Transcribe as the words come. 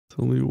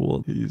Tell me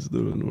what he's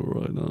doing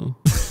right now.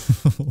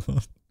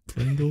 What?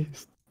 Pringle?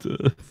 He's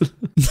dead.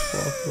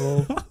 Fuck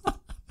off.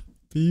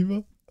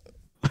 Beaver?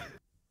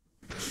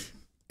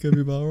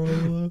 Capybara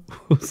over there?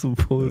 What's the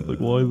point? Like,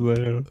 why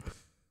there?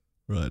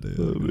 Right here.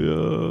 Let me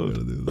out.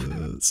 Gotta do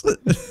this.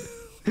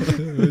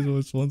 I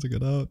always want to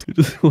get out. You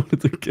just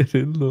wanted to get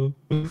in though.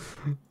 Get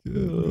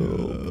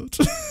me out.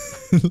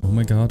 Oh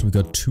my god, we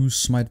got 2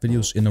 Smite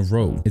videos in a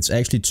row. It's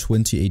actually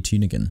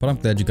 2018 again. But I'm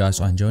glad you guys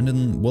are enjoying it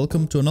and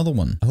welcome to another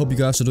one. I hope you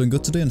guys are doing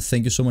good today and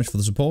thank you so much for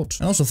the support.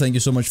 And also thank you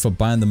so much for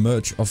buying the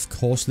merch, of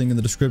course, link in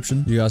the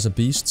description. You guys are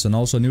beasts and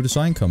also a new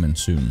design coming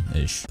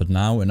soon-ish. But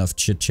now enough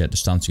chit chat,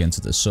 it's time to get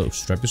into this. So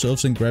strap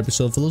yourselves in, grab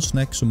yourself a little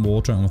snack, some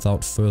water, and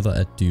without further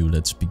ado,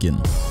 let's begin.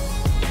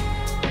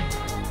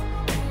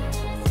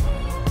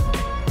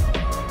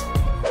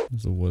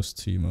 It's the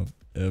worst team I've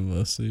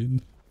ever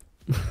seen.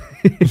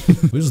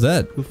 Who's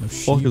that? Who the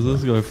fuck is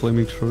this guy?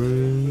 Flaming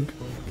Shrink?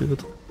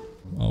 Good.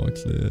 Oh,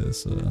 actually,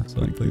 it's something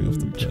of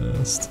the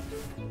past.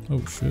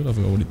 Oh shit, I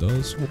forgot what he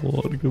does.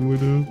 What can we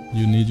do?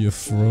 You need your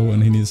throw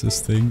and he needs his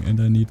thing, and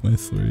I need my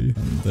 3.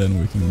 And then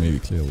we can maybe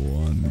clear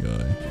 1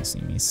 guy. You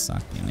see me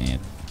sucking it.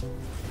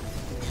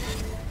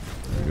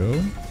 There we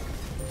go.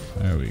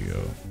 There we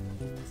go.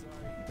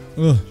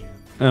 Ugh.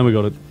 And we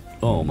got it.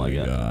 Oh my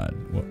god.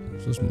 What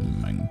is this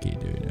monkey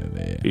doing over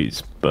here?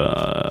 He's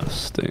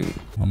bursting.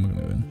 How am I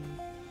gonna win?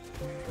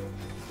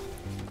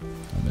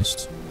 I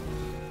missed.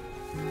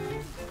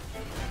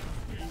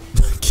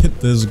 Get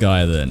this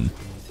guy then.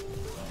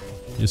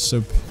 You're so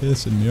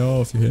pissing me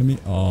off, you hear me?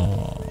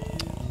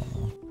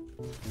 Oh.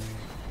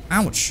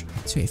 Ouch!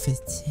 Let's wait for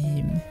the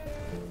team.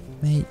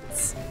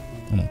 Mates.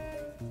 Oh no.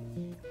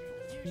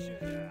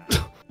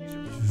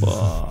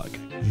 Fuck.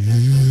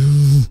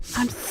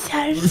 I'm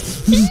so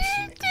scared.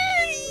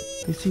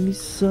 You see me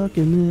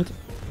sucking it.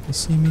 You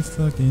see me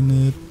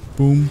fucking it.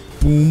 Boom,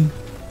 boom.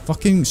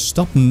 Fucking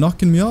stop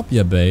knocking me up,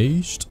 you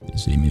beast. You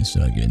see me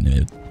sucking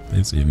it.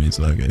 They see me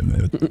sucking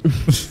it.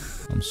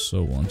 I'm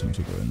so wanting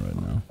to go in right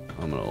now.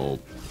 I'm gonna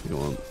ult. You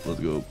want? Let's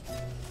go.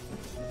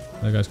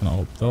 That guy's gonna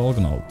ult. They're all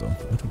gonna ult though.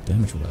 I took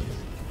damage for that.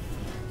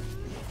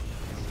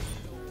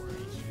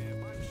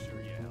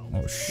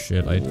 Oh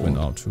shit, I went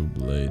out too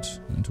late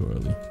and too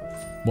early.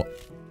 What?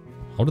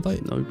 How did I?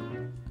 Nope.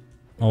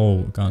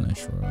 Oh,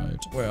 Garnish, right.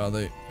 Where are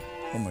they?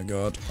 Oh my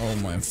god. Oh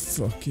my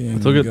fucking I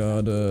took it.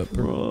 god.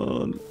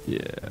 Run.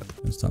 Yeah.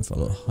 It's time for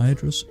the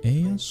Hydra's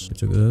AS. I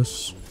took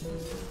this.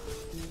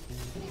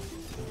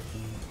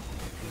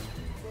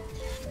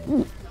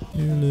 You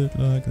look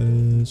like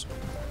this.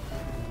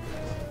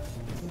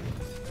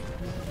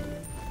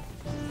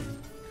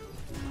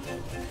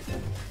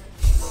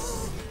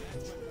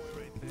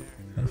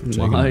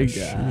 My god.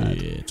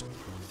 Shit.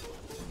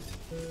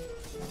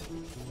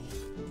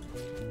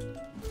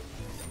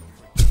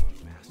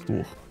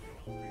 Ooh.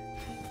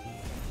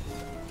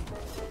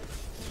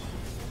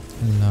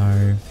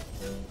 Hello.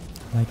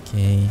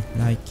 Likey.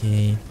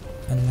 Likey.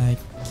 I like.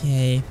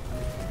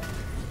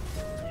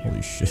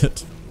 Holy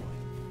shit.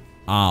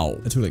 Ow.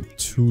 I took like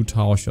 2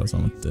 tower shots,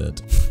 I'm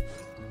dead.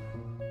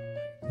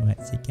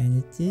 What's he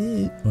gonna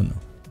do? Oh no.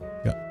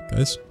 Yeah,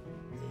 guys.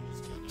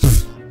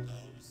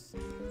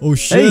 Oh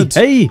shit.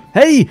 Hey!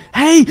 Hey!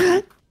 Hey!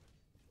 Hey!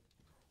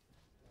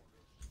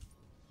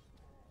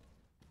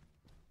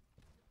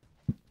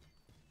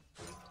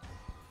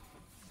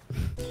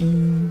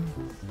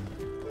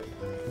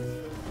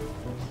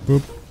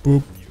 Boop,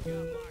 boop.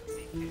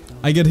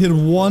 I get hit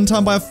 1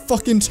 time by a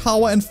fucking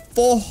tower and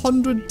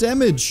 400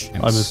 damage.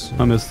 I missed.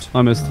 I missed.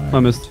 I missed. I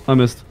missed. I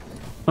missed.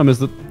 I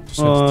missed it.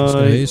 Just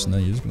gonna haste and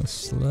then you're just gonna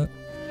slap.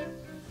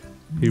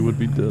 He would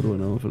be dead right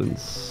now if I didn't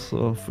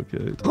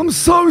suffocate. I'm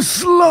so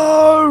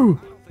slow!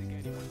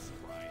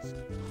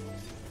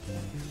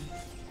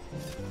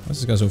 Why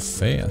is this guy so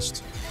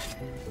fast?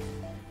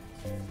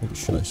 Holy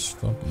shit, I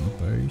fucking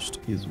burst.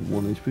 He's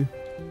 1 HP.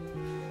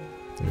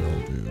 They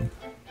all do.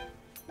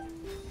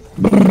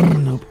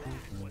 Nope.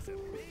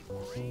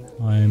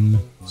 I'm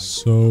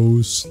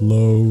so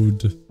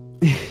slowed.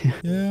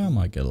 Yeah, I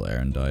might get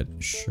Laren died.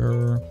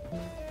 Sure.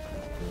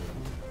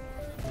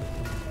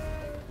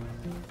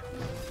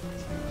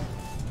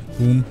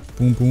 Boom,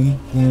 boom, boom,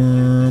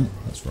 boom.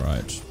 That's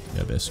right.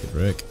 Yeah, Biscuit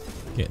Rick.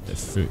 Get the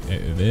fruit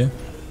out of there.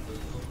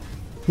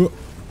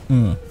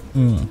 There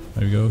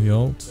we go, he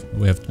ult.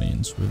 We have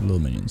minions. We have little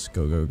minions.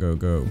 Go, go, go,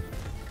 go.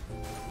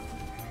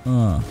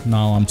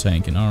 Now I'm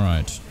tanking.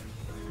 Alright.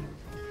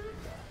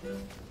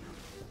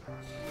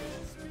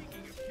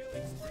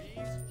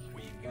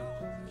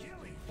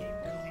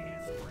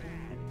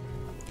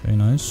 Okay,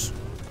 nice.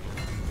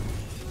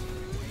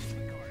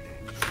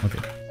 Okay.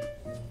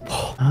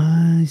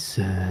 Hi,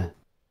 sir.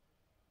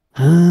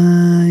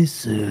 Hi,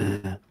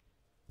 sir.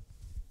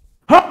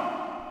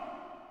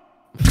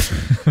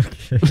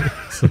 Okay,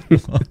 so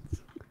what?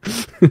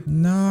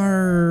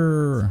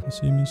 No. They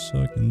see me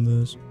sucking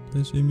this.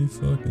 They see me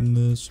fucking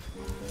this.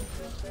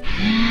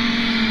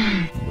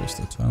 Waste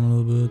the time a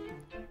little bit.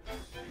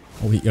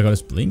 Oh, I got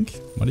his blink?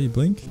 Why did he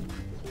blink?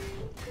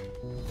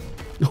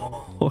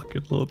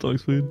 Fucking low attack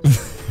speed.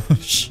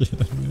 Shit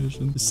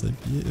animation. It's so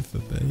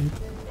beautiful, babe.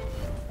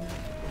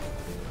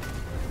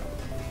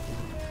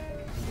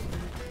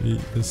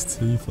 Eat his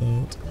teeth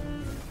out.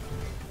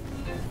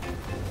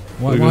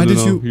 Why did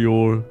you?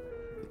 You're...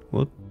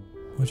 What?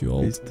 Why'd you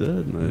ult? He's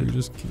dead, mate.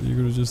 You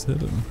could have just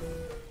hit him.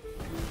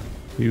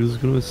 He was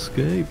gonna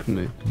escape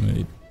me.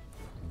 Mate.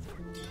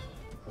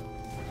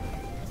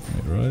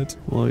 Right?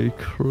 Why are you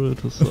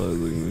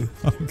criticizing me?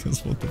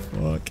 Because what the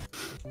fuck?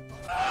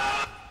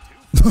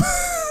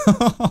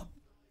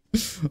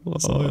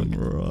 I'm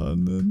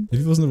running. If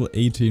he wasn't level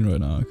 18 right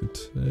now, I could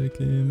take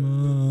him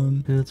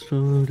on. It's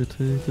trying to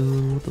take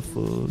on, what the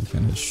fuck? You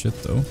can't hit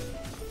shit though.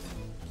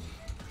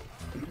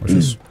 Watch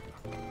this.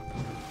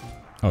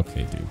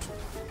 Okay, dude.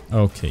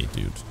 Okay,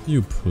 dude.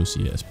 You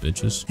pussy ass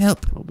bitches.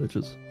 Help! Oh,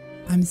 bitches.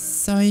 I'm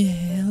so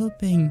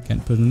helping.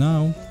 Can't put him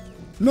now.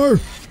 No!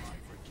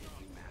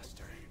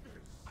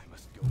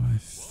 I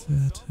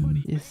fed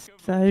him. You're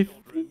so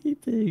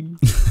feeding.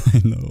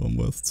 I know, I'm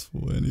worth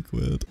 20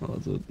 quid. Oh,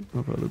 that's it.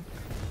 I've had it.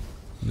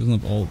 He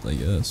doesn't have ult, I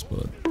guess,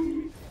 but...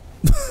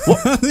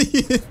 What? What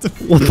the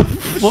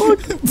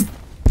fuck?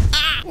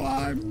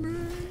 Why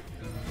me?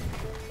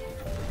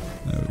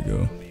 There we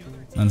go.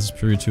 And this is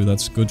Fury 2,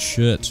 that's good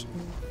shit.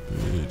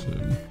 Beat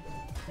him.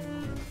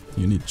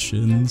 You need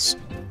chins.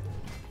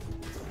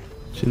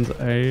 Chin's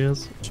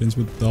ass. Chins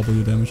with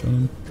W damage on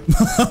him.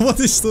 What,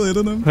 he's still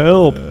hitting him?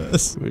 Help!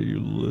 Yes. Oh, you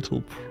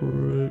little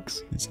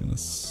pricks. He's gonna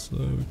so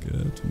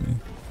get to me.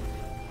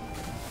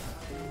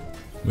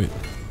 Wait,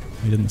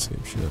 he didn't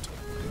escape shit.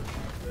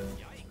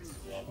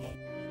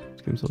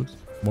 This game sucks.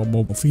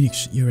 Oh,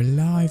 Phoenix, you're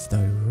alive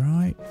though,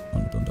 right?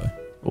 Oh, don't die.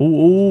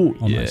 Oh,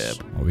 Oh, yeah. nice.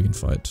 Oh, we can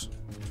fight.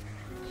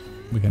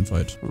 We can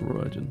fight.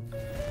 Right, Jin.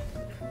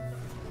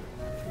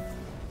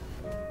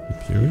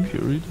 Fury?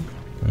 Puried.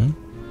 Okay.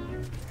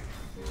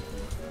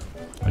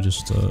 I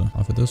just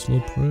offered this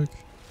little prick.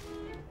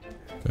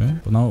 Okay.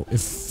 But now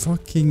if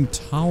fucking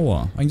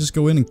tower. I can just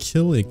go in and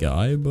kill a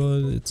guy,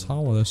 but it's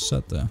tower that's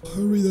set there.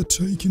 Hurry, they're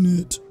taking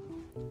it.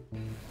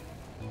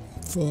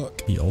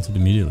 Fuck. He ulted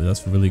immediately,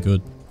 that's really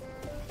good.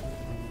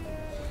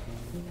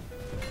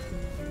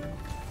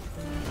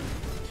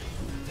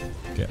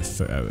 Get the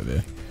fuck out of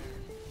there.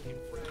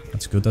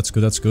 That's good, that's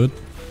good, that's good.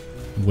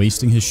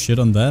 Wasting his shit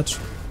on that.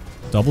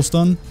 Double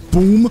stun.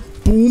 Boom,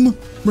 boom.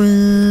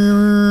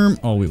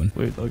 Oh, we win.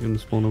 Wait, I can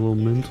spawn a little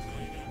mint.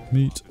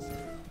 Meat.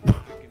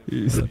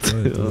 He's That's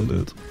right, dead.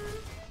 dude.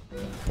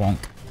 Bonk.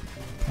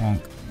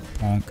 Bonk.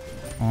 Bonk.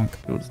 Bonk.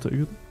 You want to take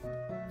it?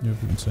 Yeah,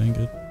 we can tank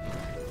it.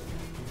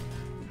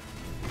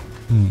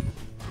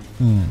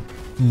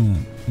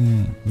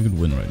 We could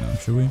win right now,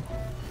 should we?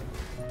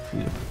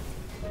 Yep.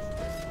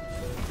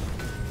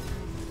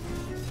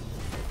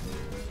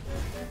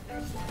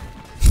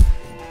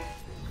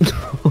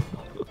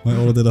 I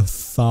already did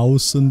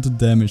 1,000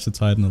 damage to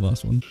Titan the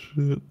last one.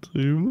 Shit,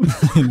 team.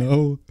 I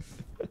know.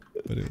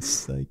 But it was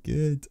so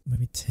good.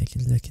 Maybe take a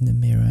look in the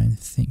mirror and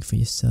think for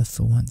yourself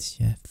for once,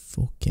 you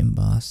fucking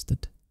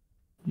bastard.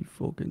 You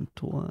fucking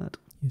twat.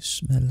 You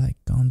smell like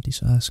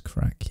Gandhi's ass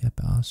crack, you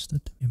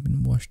bastard. You've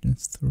been washed in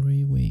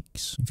 3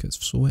 weeks. You've got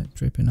sweat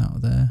dripping out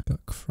of there.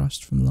 Got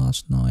crust from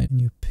last night and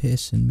you're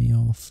pissing me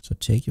off. So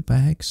take your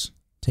bags,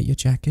 take your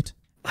jacket,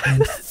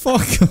 and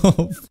Fuck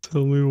off.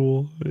 Tell me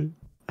why.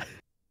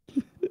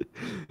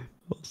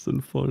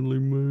 Austin finally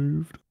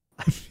moved.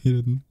 He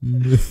didn't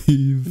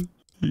move.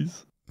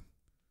 He's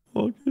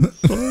fucking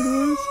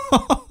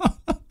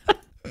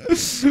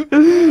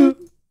sideways.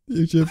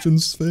 Egyptian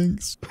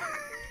Sphinx.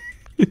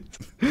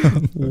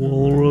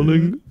 Wall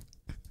running.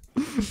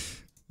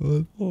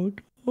 What?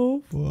 Fuck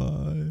off.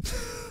 Why?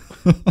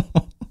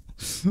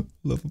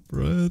 Love of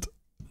bread.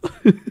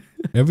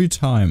 Every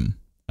time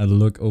I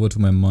look over to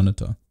my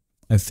monitor,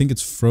 I think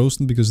it's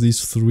frozen because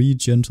these 3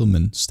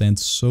 gentlemen stand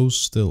so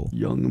still.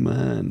 Young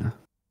man.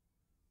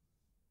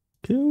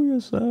 Kill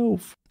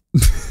yourself.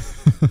 I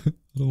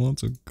don't want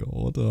to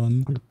go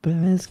on. the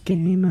best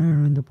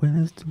gamer in the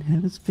Western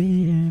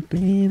Hemisphere,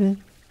 baby.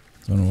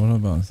 So what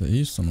about the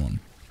Eastern one?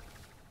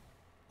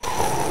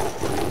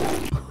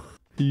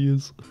 He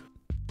is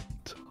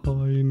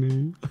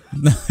tiny.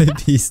 No,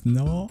 he's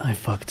not. I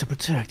fuck to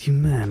protect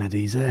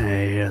humanity's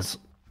ass.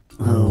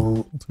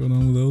 Oh, What's going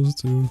on with those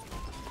two?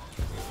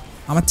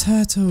 I'm a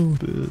turtle.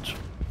 bitch.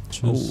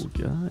 Cheers. Oh,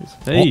 guys.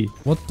 Hey! Oh,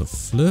 what the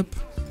flip?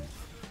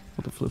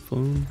 What the flip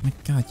phone? Oh my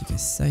god, you get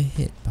so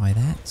hit by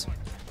that.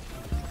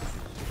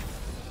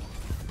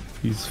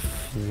 He's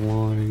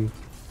flying.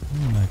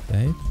 Oh no,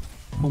 babe.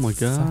 Oh my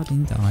god.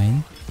 Fucking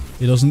dying.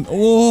 It doesn't.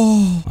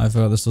 Oh! I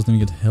forgot this doesn't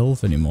even get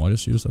health anymore. I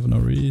just used it for no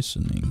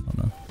reasoning. Oh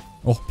no.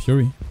 Oh,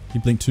 Fury. He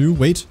blinked too.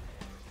 Wait.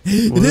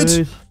 It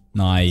did! Wait.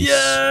 Nice.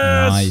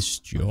 Yes! Nice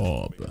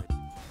job.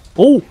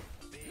 Oh!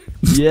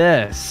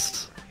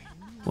 Yes!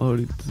 Why would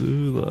he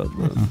do that,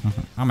 man?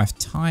 I'm a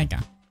tiger.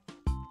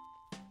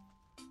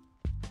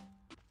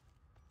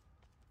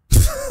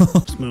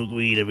 Smoke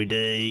weed every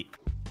day.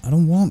 I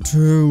don't want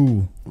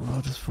to.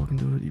 Oh, just fucking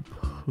do it, you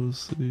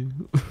pussy.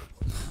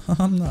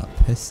 I'm not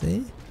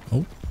pussy.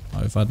 Oh,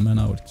 if I'd man,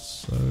 I would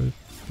so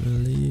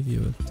believe you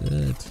were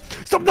dead.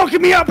 Stop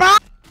knocking me up, man!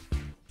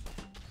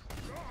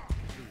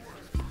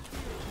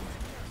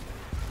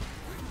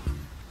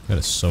 That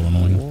is so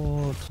annoying.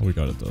 What? Oh, we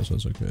got it though, so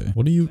it's okay.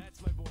 What are you...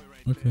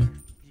 Okay.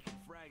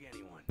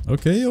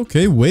 Okay,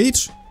 okay,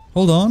 wait!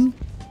 Hold on!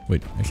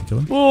 Wait, actually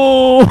kill him?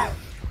 Oh!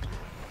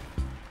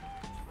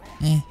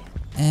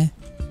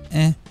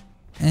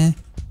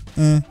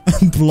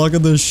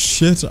 Blocking the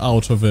shit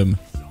out of him.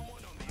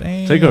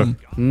 Damn. Take her.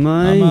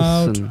 Nice. I'm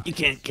out. You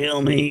can't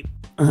kill me.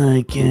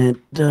 I can't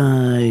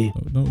die.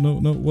 No, no,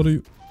 no, what are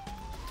you...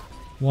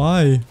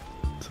 Why?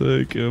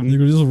 Take him. You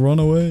could just run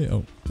away.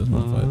 Oh, doesn't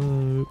want to fight.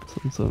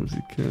 Sometimes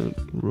you can't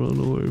run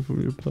away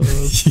from your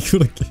past. He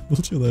could have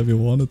killed you there if you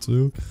wanted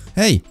to.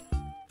 Hey!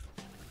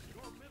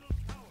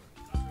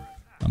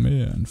 I'm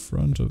here in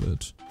front of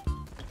it.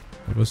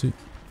 Where was he?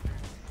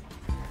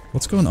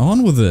 What's going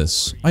on with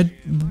this?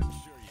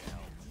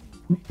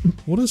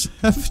 What is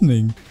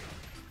happening?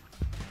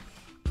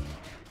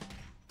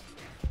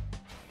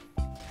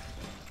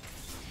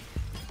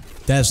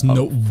 There's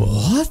no...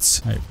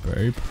 What? Hey,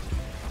 babe.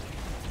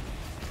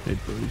 Hey,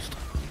 boost.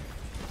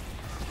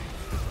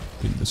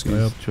 Beat this guy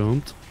He's up.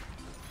 jumped.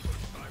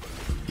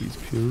 He's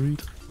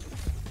puried.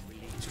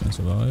 He's gonna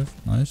survive.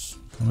 Nice.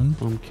 Come in.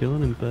 I'm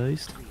killing him,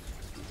 based.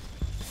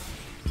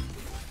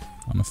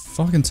 I'm a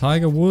fucking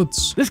Tiger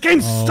Woods. This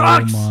game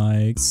sucks! Oh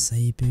my...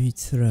 Saber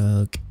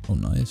truck. Oh,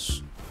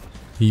 nice.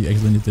 He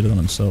accidentally did it on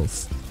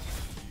himself.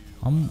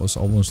 I was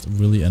almost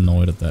really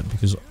annoyed at that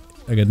because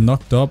I get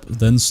knocked up,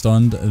 then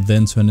stunned,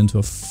 then turned into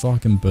a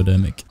fucking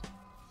birdemic.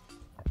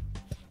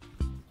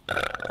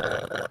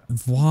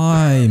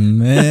 Why,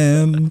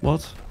 man?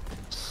 What?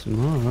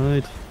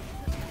 Smite.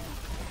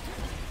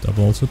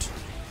 Double ulted.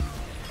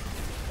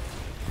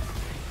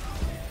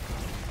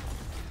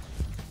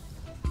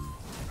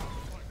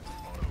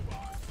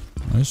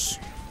 Nice.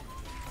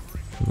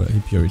 He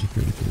puried.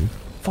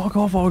 Fuck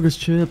off,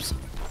 August chips.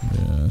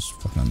 Yeah, it's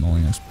fucking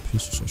annoying ass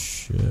pieces of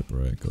shit,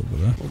 bro. Go over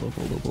there.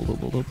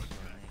 Hold up.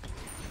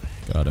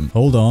 Got him.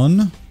 Hold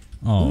on.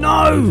 Oh,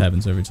 no! It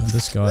happens every time.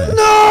 This guy.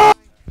 No!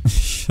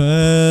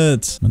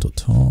 Shit. Mental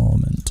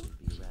torment.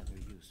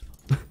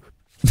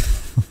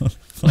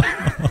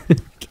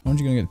 Aren't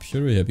you gonna get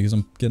Puri here? Because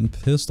I'm getting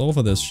pissed off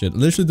at this shit.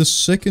 Literally the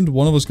second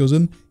one of us goes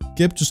in,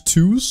 Geb just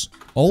twos,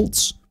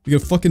 ults, we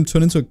get fucking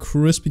turn into a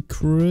crispy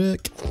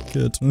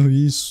cricket. Oh,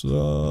 he's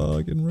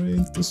fucking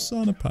rains the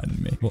sun upon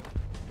me. What?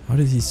 How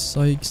did he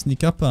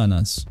sneak up on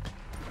us?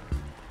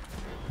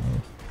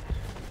 Oh.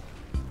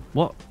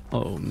 What?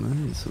 Oh,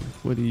 nice.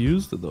 Where do you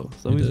use it though?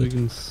 So that means we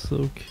can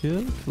so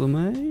kill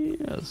them,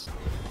 yes.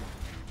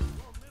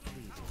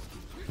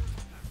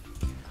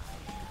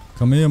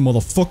 Come here,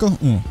 motherfucker.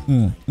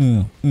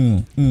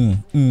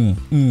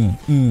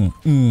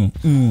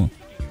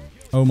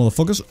 Oh,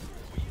 motherfuckers.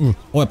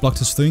 Oh, I blocked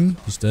his thing.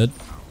 He's dead.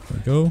 There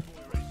we go.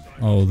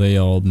 Oh, they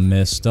all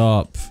messed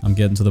up. I'm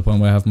getting to the point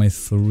where I have my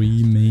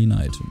 3 main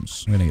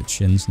items. I'm gonna get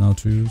chins now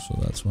too, so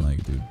that's what I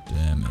can do.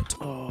 Damn it.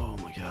 Oh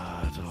my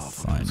god. Oh,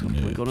 Fine.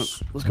 we got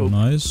it. Let's go. Oh,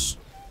 nice.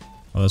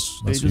 Oh,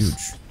 that's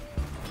huge.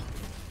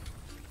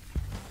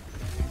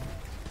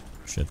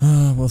 Shit.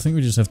 Well, I think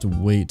we just have to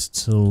wait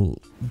till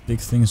big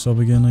things up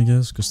again, I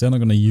guess. Because they're not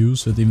gonna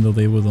use it, even though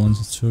they were the ones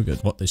that took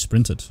it. What? They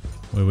sprinted.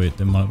 Wait,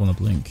 they might wanna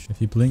blink. If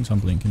he blinks, I'm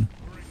blinking.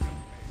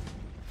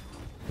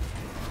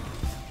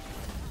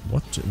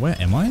 What? Where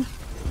am I?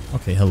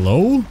 Okay,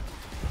 hello?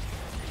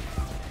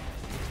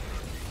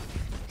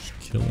 Just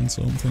killing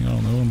something, I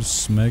don't know. I'm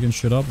just smacking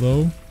shit up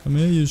though. Come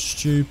here, you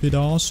stupid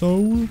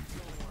arsehole.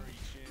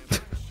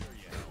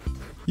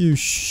 You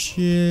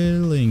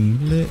shilling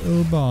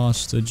little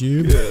bastard,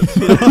 you.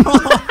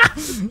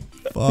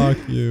 Fuck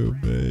you,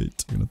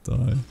 mate. You're gonna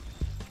die.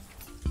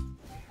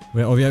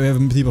 Wait, oh yeah, we have a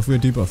debuff, we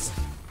have a debuff.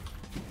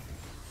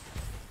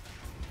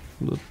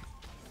 Look.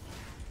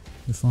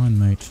 You're fine,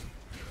 mate.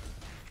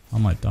 I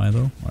might die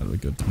though. Alright, we're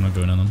good. I'm not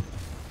going in them.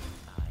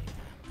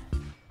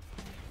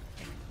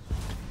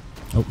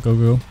 Oh,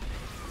 go.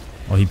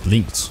 Oh, he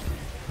blinked.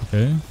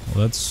 Okay,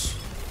 well that's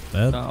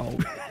bad. Ow.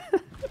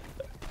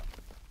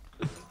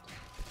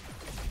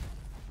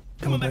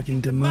 Come back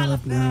into my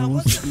life now.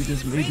 We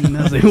just making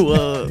nothing.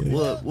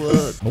 What?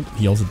 Oh,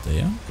 he also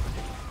there.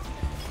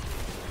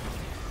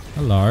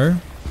 Hello.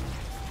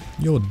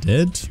 You're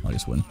dead. I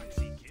just win.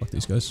 Fuck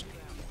these guys.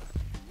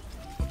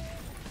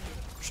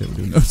 Shit, we're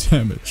doing no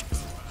damage.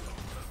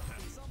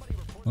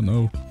 Oh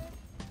no.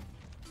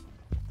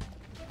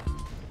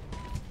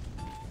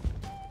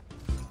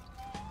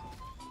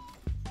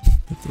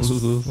 Get this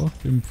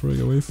fucking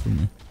prig away from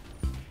me.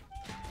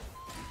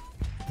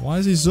 Why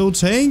is he so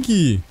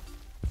tanky?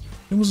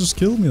 He almost just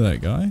killed me,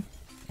 that guy.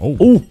 Oh.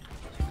 Oh!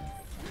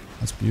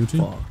 That's beauty.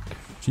 Fuck.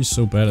 She's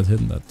so bad at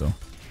hitting that though.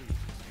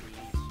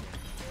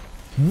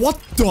 What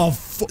the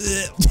fuck?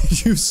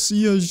 Did you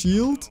see her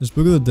shield? Is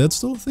Booger the dead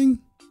still thing?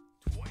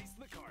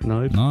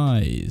 Nope.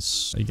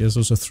 Nice. I guess it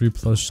was a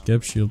 3+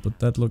 Geb shield, but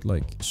that looked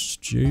like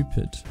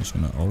stupid. He's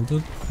gonna ult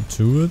it,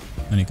 to it,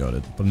 and he got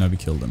it. But now we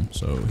killed him,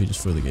 so he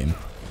just threw the game.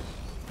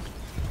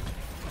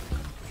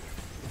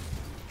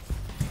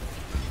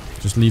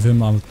 Just leave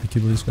him, I'll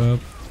keep this guy up.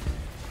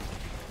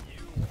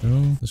 There we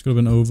go. This could have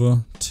been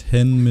over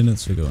 10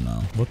 minutes ago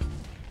now. What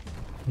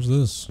was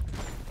this?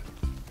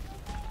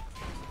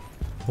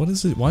 What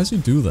is it? Why does he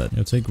do that?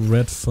 You take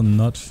red for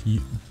not...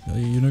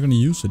 You're not gonna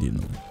use it, you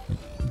know.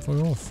 Fuck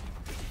off.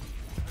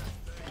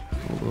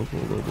 Hold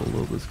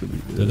up. It's gonna be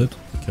good. Did it?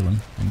 Kill him.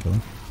 And kill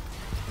him.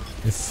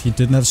 If he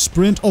didn't have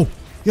sprint... Oh!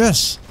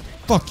 Yes!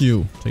 Fuck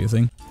you! Take a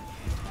thing.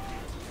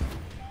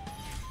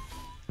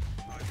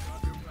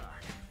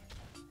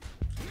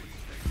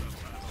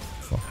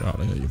 Fuck out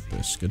of here, you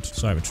biscuit.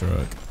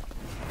 Cybertruck.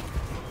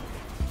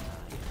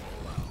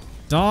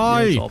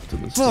 Die! Yeah,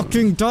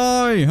 fucking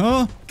die,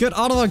 huh? Get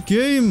out of that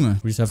game!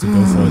 We just have to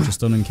go for it. Just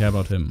don't even care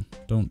about him.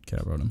 Don't care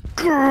about him.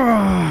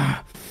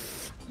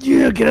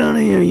 Yeah, get out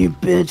of here, you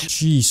bitch!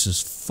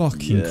 Jesus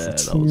fucking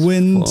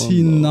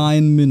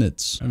 29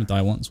 minutes. I haven't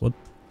died once, what?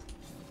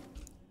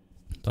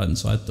 Died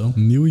inside though.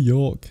 New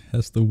York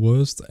has the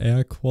worst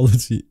air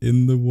quality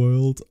in the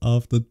world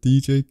after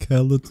DJ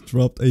Khaled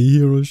dropped a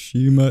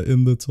Hiroshima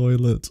in the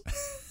toilet.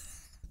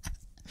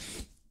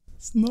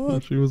 It's not.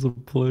 Actually, was a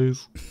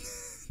place.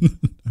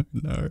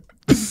 No.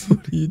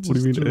 He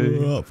just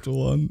dropped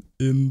one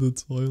in the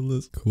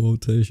toilet.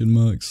 Quotation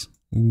marks.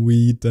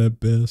 We the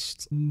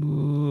best.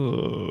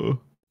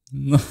 No.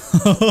 No.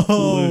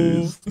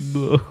 Please,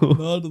 no.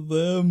 Not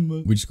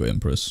them. We just go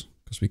Empress.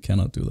 Because we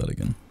cannot do that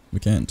again. We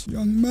can't.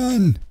 Young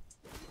man.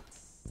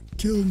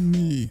 Kill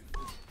me.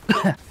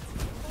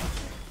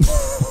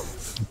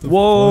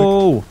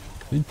 Whoa!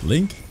 Did he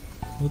blink?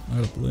 What? I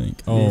gotta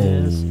blink. Oh.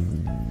 Yes.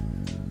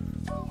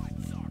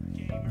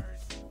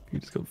 You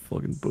just got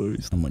fucking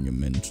boost. I'm on your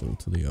mental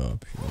to the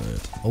up.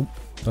 Oh,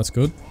 that's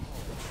good.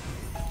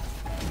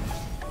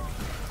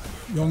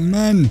 Young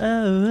man.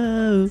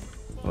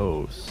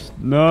 Oh,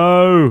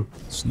 no!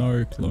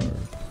 Snow cloak.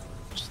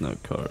 Snow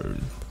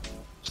cone.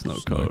 Snow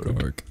Cloak.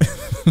 cone.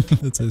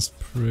 It is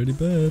pretty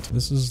bad.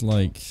 This is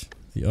like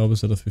the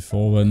opposite of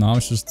before, where now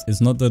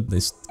it's not that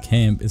they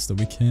camp, it's that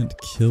we can't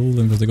kill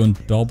them because they're going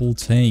double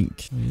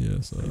tank.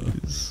 Yes,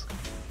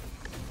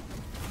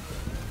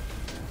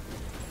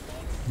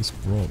 He's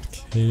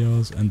brought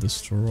chaos and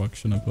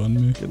destruction upon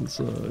me. Get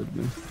inside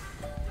me.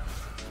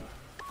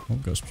 Oh,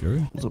 Ghost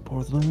Fury. What's up,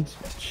 Orthodox?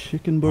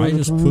 Chicken burger I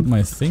just time? put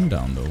my thing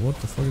down though. What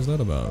the fuck is that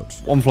about?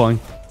 I'm flying.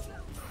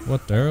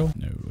 What, Daryl?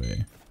 No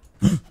way.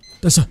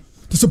 There's a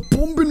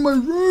bomb in my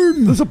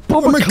room! There's a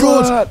bomb! Oh my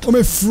god! Oh my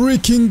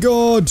freaking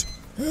god!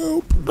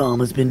 Help! Bomb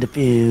has been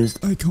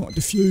defused. I can't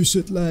defuse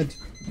it, lad.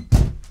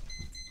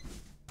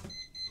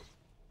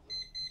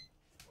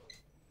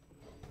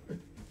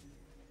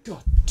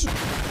 God.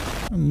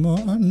 Come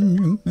on,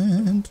 you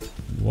man.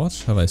 What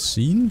have I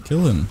seen?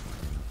 Kill him.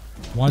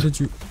 Why did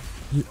you...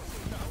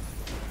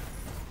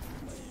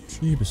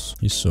 Jeebus.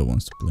 He so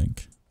wants to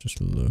blink.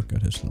 Just look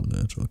at his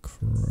little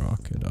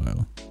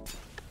crocodile.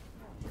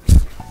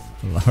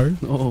 Hello?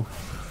 Oh.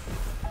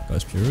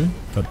 Guy's Fury.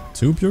 Got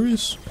 2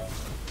 Furies?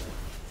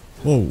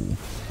 Whoa.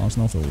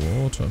 Bouncing off the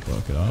water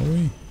bucket, are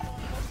we?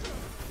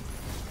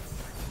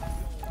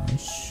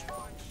 Nice.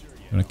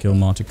 Gonna kill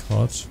Marty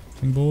Cart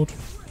thing board.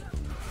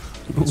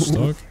 Get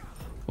stuck.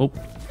 Oh.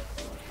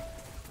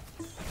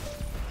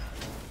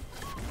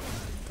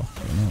 Fuck,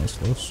 yeah, that was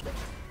close.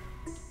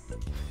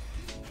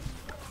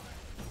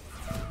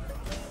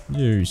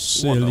 You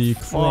silly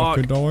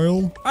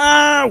crocodile.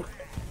 Ow!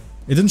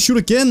 It didn't shoot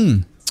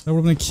again! That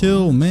would've been a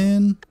kill,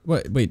 man.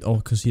 Wait,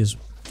 oh, cause he has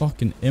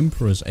fucking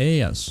Emperor's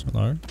ass.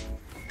 Hello?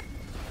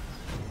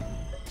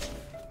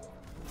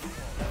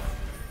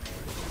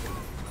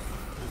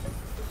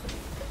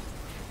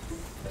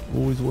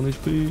 Always 1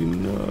 HP,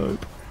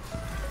 nope.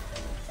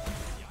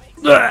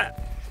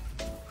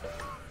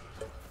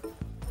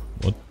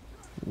 What?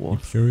 What?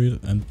 He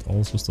furied and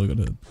also still got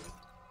hit.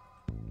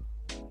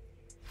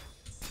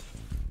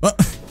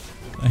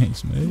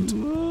 Thanks, mate.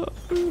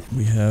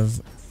 We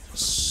have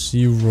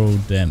 0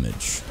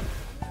 damage.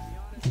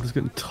 I'm just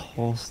getting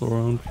tossed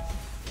around.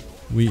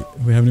 We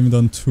haven't even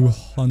done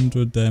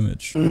 200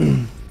 damage.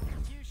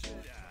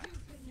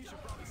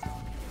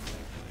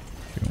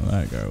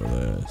 That guy over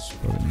there is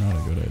probably not a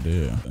good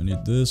idea. I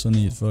need this, I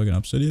need fucking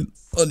obsidian.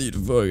 I need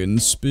fucking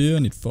spear, I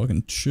need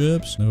fucking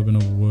chips. Never been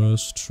a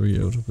worse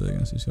trio to play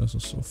against. These guys are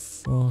so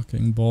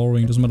fucking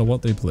boring. Doesn't matter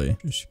what they play.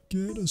 Just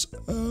get us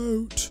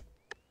out.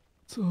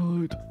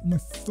 Side. Oh my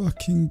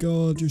fucking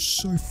god, you're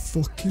so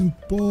fucking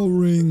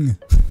boring.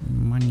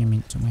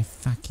 Monument to my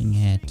fucking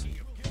head.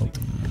 Oh,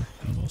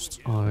 I lost.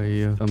 I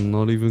am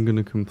not even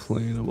gonna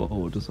complain about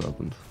what just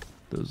happened.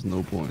 There's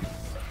no point.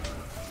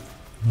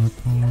 No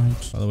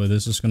point. By the way,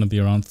 this is gonna be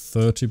around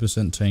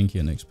 30%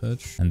 tankier next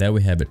patch. And there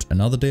we have it.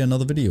 Another day,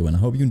 another video. And I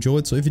hope you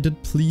enjoyed. So if you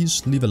did,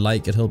 please leave a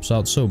like. It helps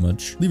out so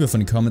much. Leave a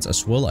funny comments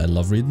as well. I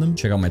love reading them.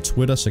 Check out my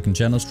Twitter, second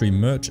channel, stream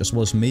merch, as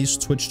well as May's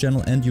Twitch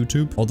channel and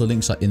YouTube. All the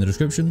links are in the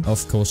description.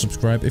 Of course,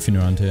 subscribe if you're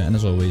new around here. And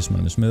as always, my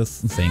name is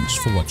Smith. And thanks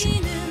for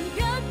watching.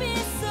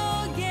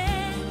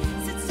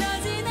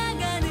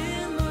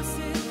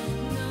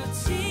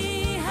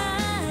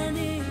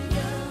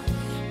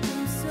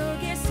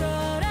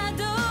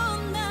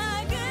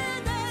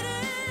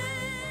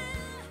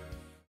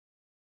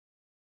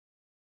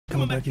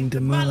 Coming back into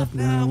my life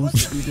now. We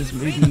just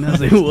making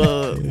nothing.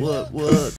 What?